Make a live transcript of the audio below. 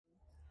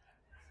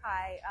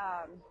Hi,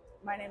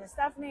 my name is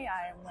Stephanie.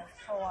 I am with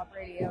Co-op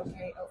Radio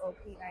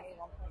KOOP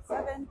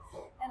 91.7, and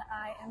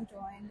I am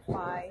joined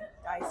by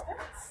Die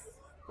Spitz.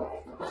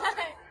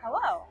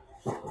 Hello.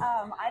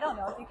 I don't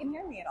know if you can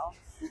hear me at all.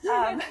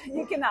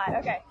 You cannot.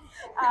 Okay.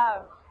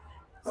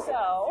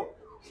 So,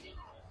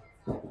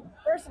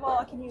 first of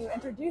all, can you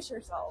introduce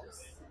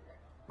yourselves?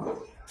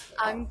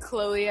 I'm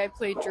Chloe, I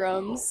play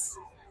drums.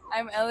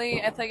 I'm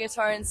Ellie, I play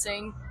guitar and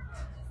sing.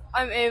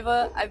 I'm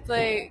Ava, I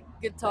play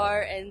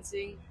guitar and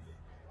sing.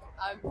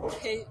 I'm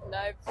Kate, and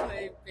I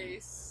play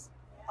bass.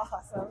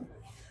 Awesome.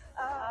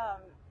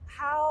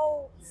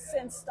 How,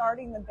 since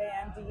starting the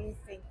band, do you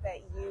think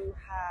that you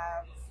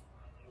have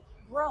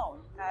grown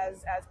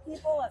as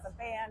people, as a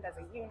band, as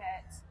a unit,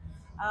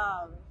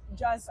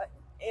 just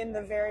in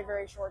the very,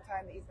 very short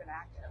time that you've been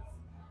active?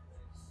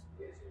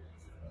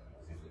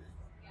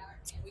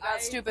 We got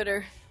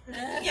stupider.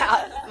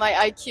 Yeah. My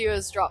IQ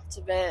has dropped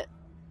a bit.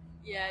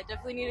 Yeah, I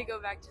definitely need to go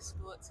back to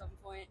school at some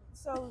point.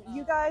 So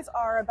you guys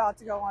are about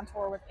to go on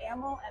tour with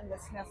Amel and the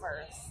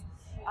Sniffers.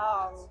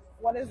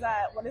 What is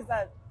that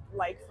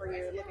like for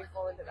you? Looking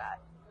forward to that.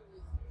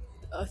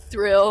 A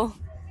thrill.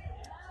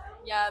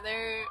 Yeah,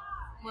 they're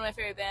one of my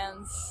favorite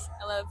bands.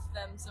 I love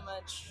them so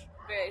much.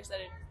 Very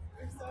excited.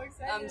 We're so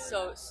excited. I'm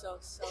so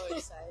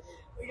excited.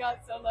 We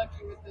got so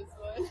lucky with this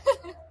one.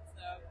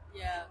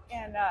 Yeah.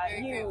 And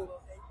Very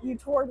grateful. you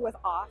toured with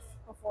Off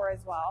before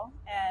as well,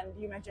 and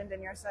you mentioned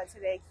in your set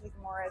today Keith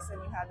Morris, and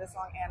you had the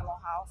song Animal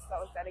House that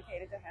was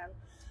dedicated to him.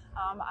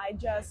 I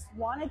just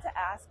wanted to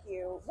ask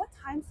you, what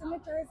time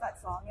signature is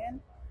that song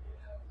in?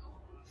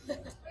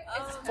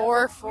 It's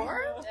 4/4.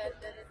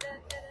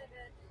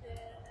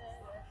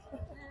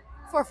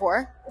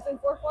 4/4. It's in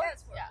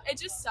 4/4? Yeah. It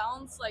just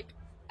sounds like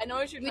I know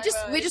what you're We talking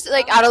about. just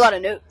like add a lot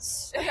of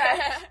notes. Okay.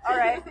 All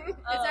right.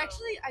 It's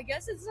actually, I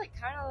guess it's like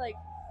kind of like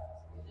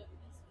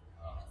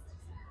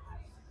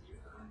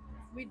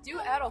we do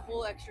add a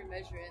whole extra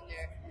measure in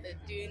there.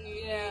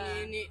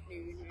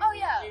 Oh,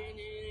 yeah.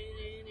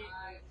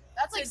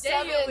 That's like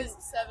Today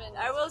seven.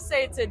 I will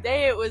say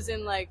today it was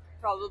in like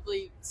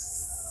probably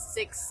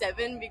 6,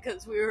 7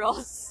 because we were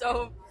all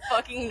so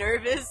fucking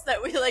nervous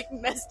that we like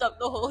messed up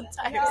the whole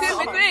entire Yeah. song.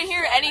 We couldn't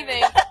hear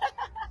anything.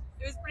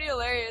 It was pretty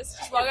hilarious.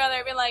 Just walking out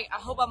there being like, I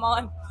hope I'm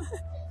on.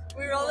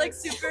 We were all like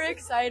super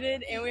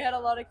excited and we had a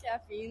lot of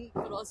caffeine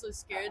but also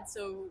scared,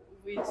 so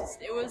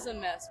it was a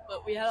mess,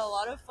 but we had a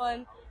lot of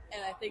fun.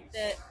 And I think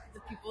that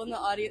the people in the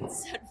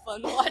audience had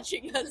fun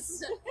watching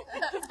us.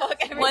 Fuck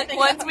everything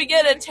Once up. we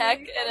get a tech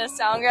and a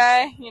sound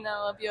guy,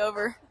 it'll be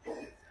over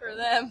for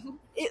them.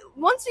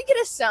 Once we get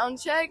a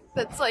sound check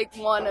that's like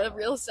a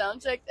real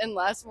sound check and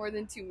lasts more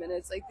than 2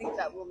 minutes, I think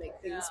that will make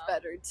things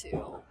better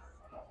too.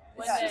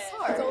 Yeah. It's just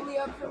hard. It's only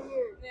up from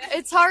here.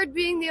 It's hard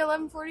being the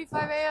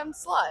 11:45 a.m.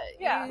 slot.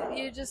 Yeah.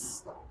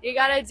 You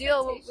gotta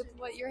deal with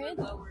what you're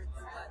handling.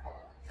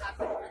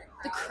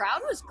 The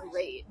crowd was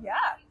great,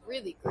 Yeah.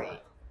 really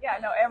great. Yeah,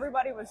 no,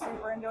 everybody was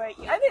super into it.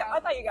 I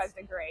thought you guys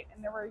did great,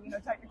 and there were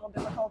technical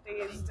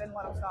difficulties. Didn't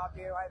let them stop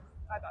you. I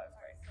thought it was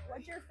great.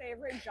 What's your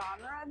favorite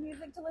genre of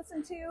music to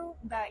listen to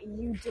that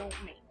you don't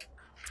make?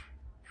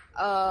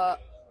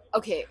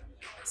 Okay,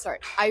 sorry.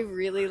 I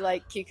really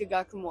like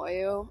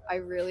Kikagakumoyo. I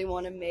really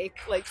want to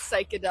make like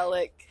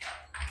psychedelic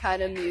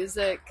kind of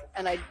music,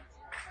 and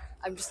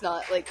I'm just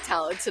not like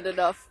talented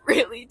enough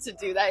really to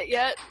do that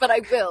yet, but I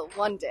will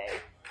one day.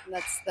 And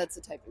that's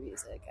the type of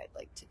music I'd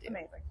like to do.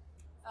 Amazing.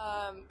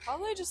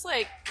 Probably just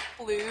like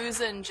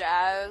blues and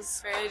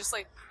jazz. Very just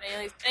like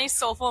any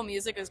soulful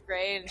music is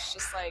great. It's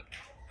just like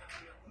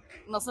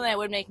not something I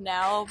would make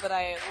now, but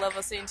I love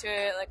listening to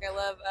it. Like I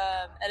love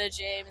Etta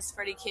James,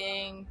 Freddie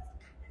King,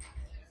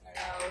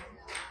 I don't know,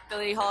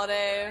 Billie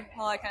Holiday,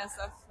 all that kind of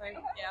stuff. Like,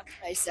 yeah.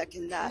 I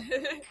second that.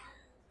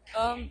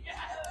 I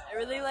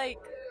really like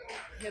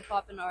hip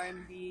hop and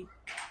R&B,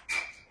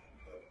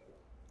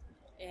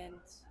 and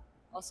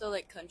also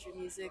like country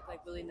music,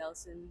 like Willie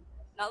Nelson.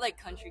 Not like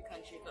country,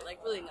 but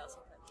like Willie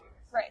Nelson country.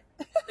 Right.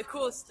 The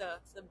cool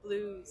stuff, the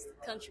blues, the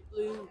country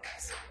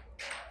blues.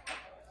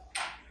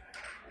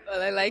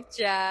 Well, I like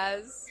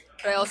jazz,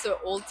 but I also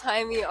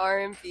old-timey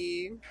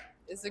R&B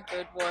is a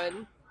good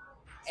one.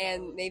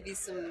 And maybe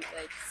some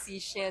like sea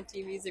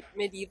shanty music,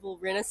 medieval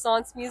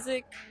Renaissance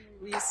music.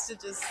 We used to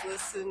just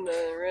listen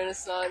to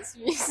Renaissance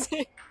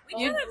music.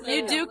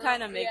 You do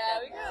kind of make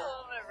that. we got a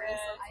little bit of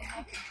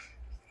Renaissance.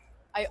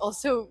 I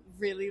also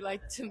really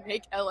like to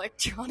make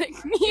electronic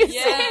music.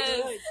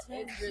 Yes.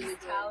 It's really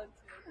talented.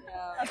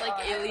 Yeah. That's Like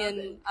awesome.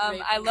 alien.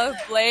 I love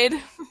Blade.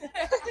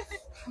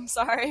 I'm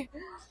sorry.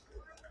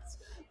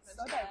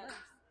 So diverse.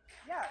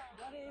 Yeah.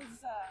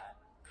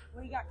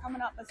 What do you got coming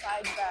up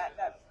besides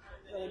that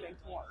really big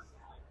tour?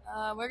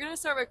 We're gonna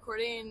start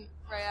recording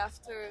right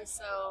after,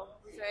 so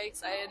we're very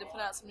excited to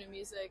put out some new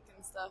music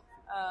and stuff.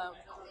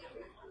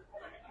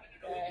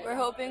 We're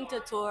hoping to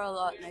tour a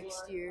lot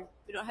next year.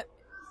 We don't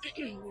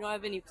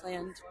have any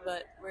planned,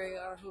 but we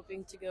are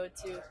hoping to go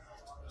to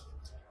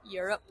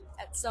Europe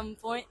at some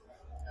point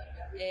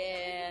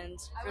and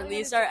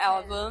release our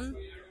album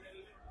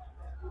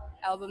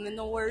in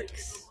the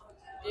works.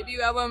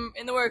 Debut album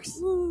in the works.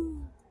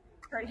 Woo.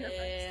 Great your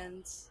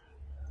friends.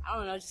 And I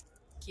don't know, just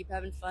keep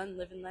having fun,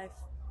 living life,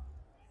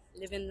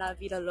 living la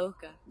vida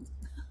loca.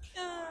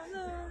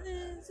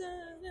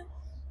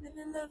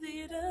 Living la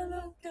vida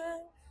loca.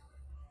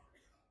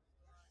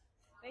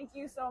 Thank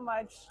you so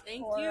much.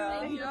 Thank for, you.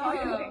 for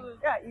talking to me.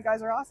 Yeah, you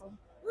guys are awesome.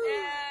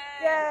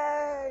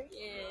 Yay!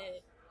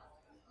 Yeah.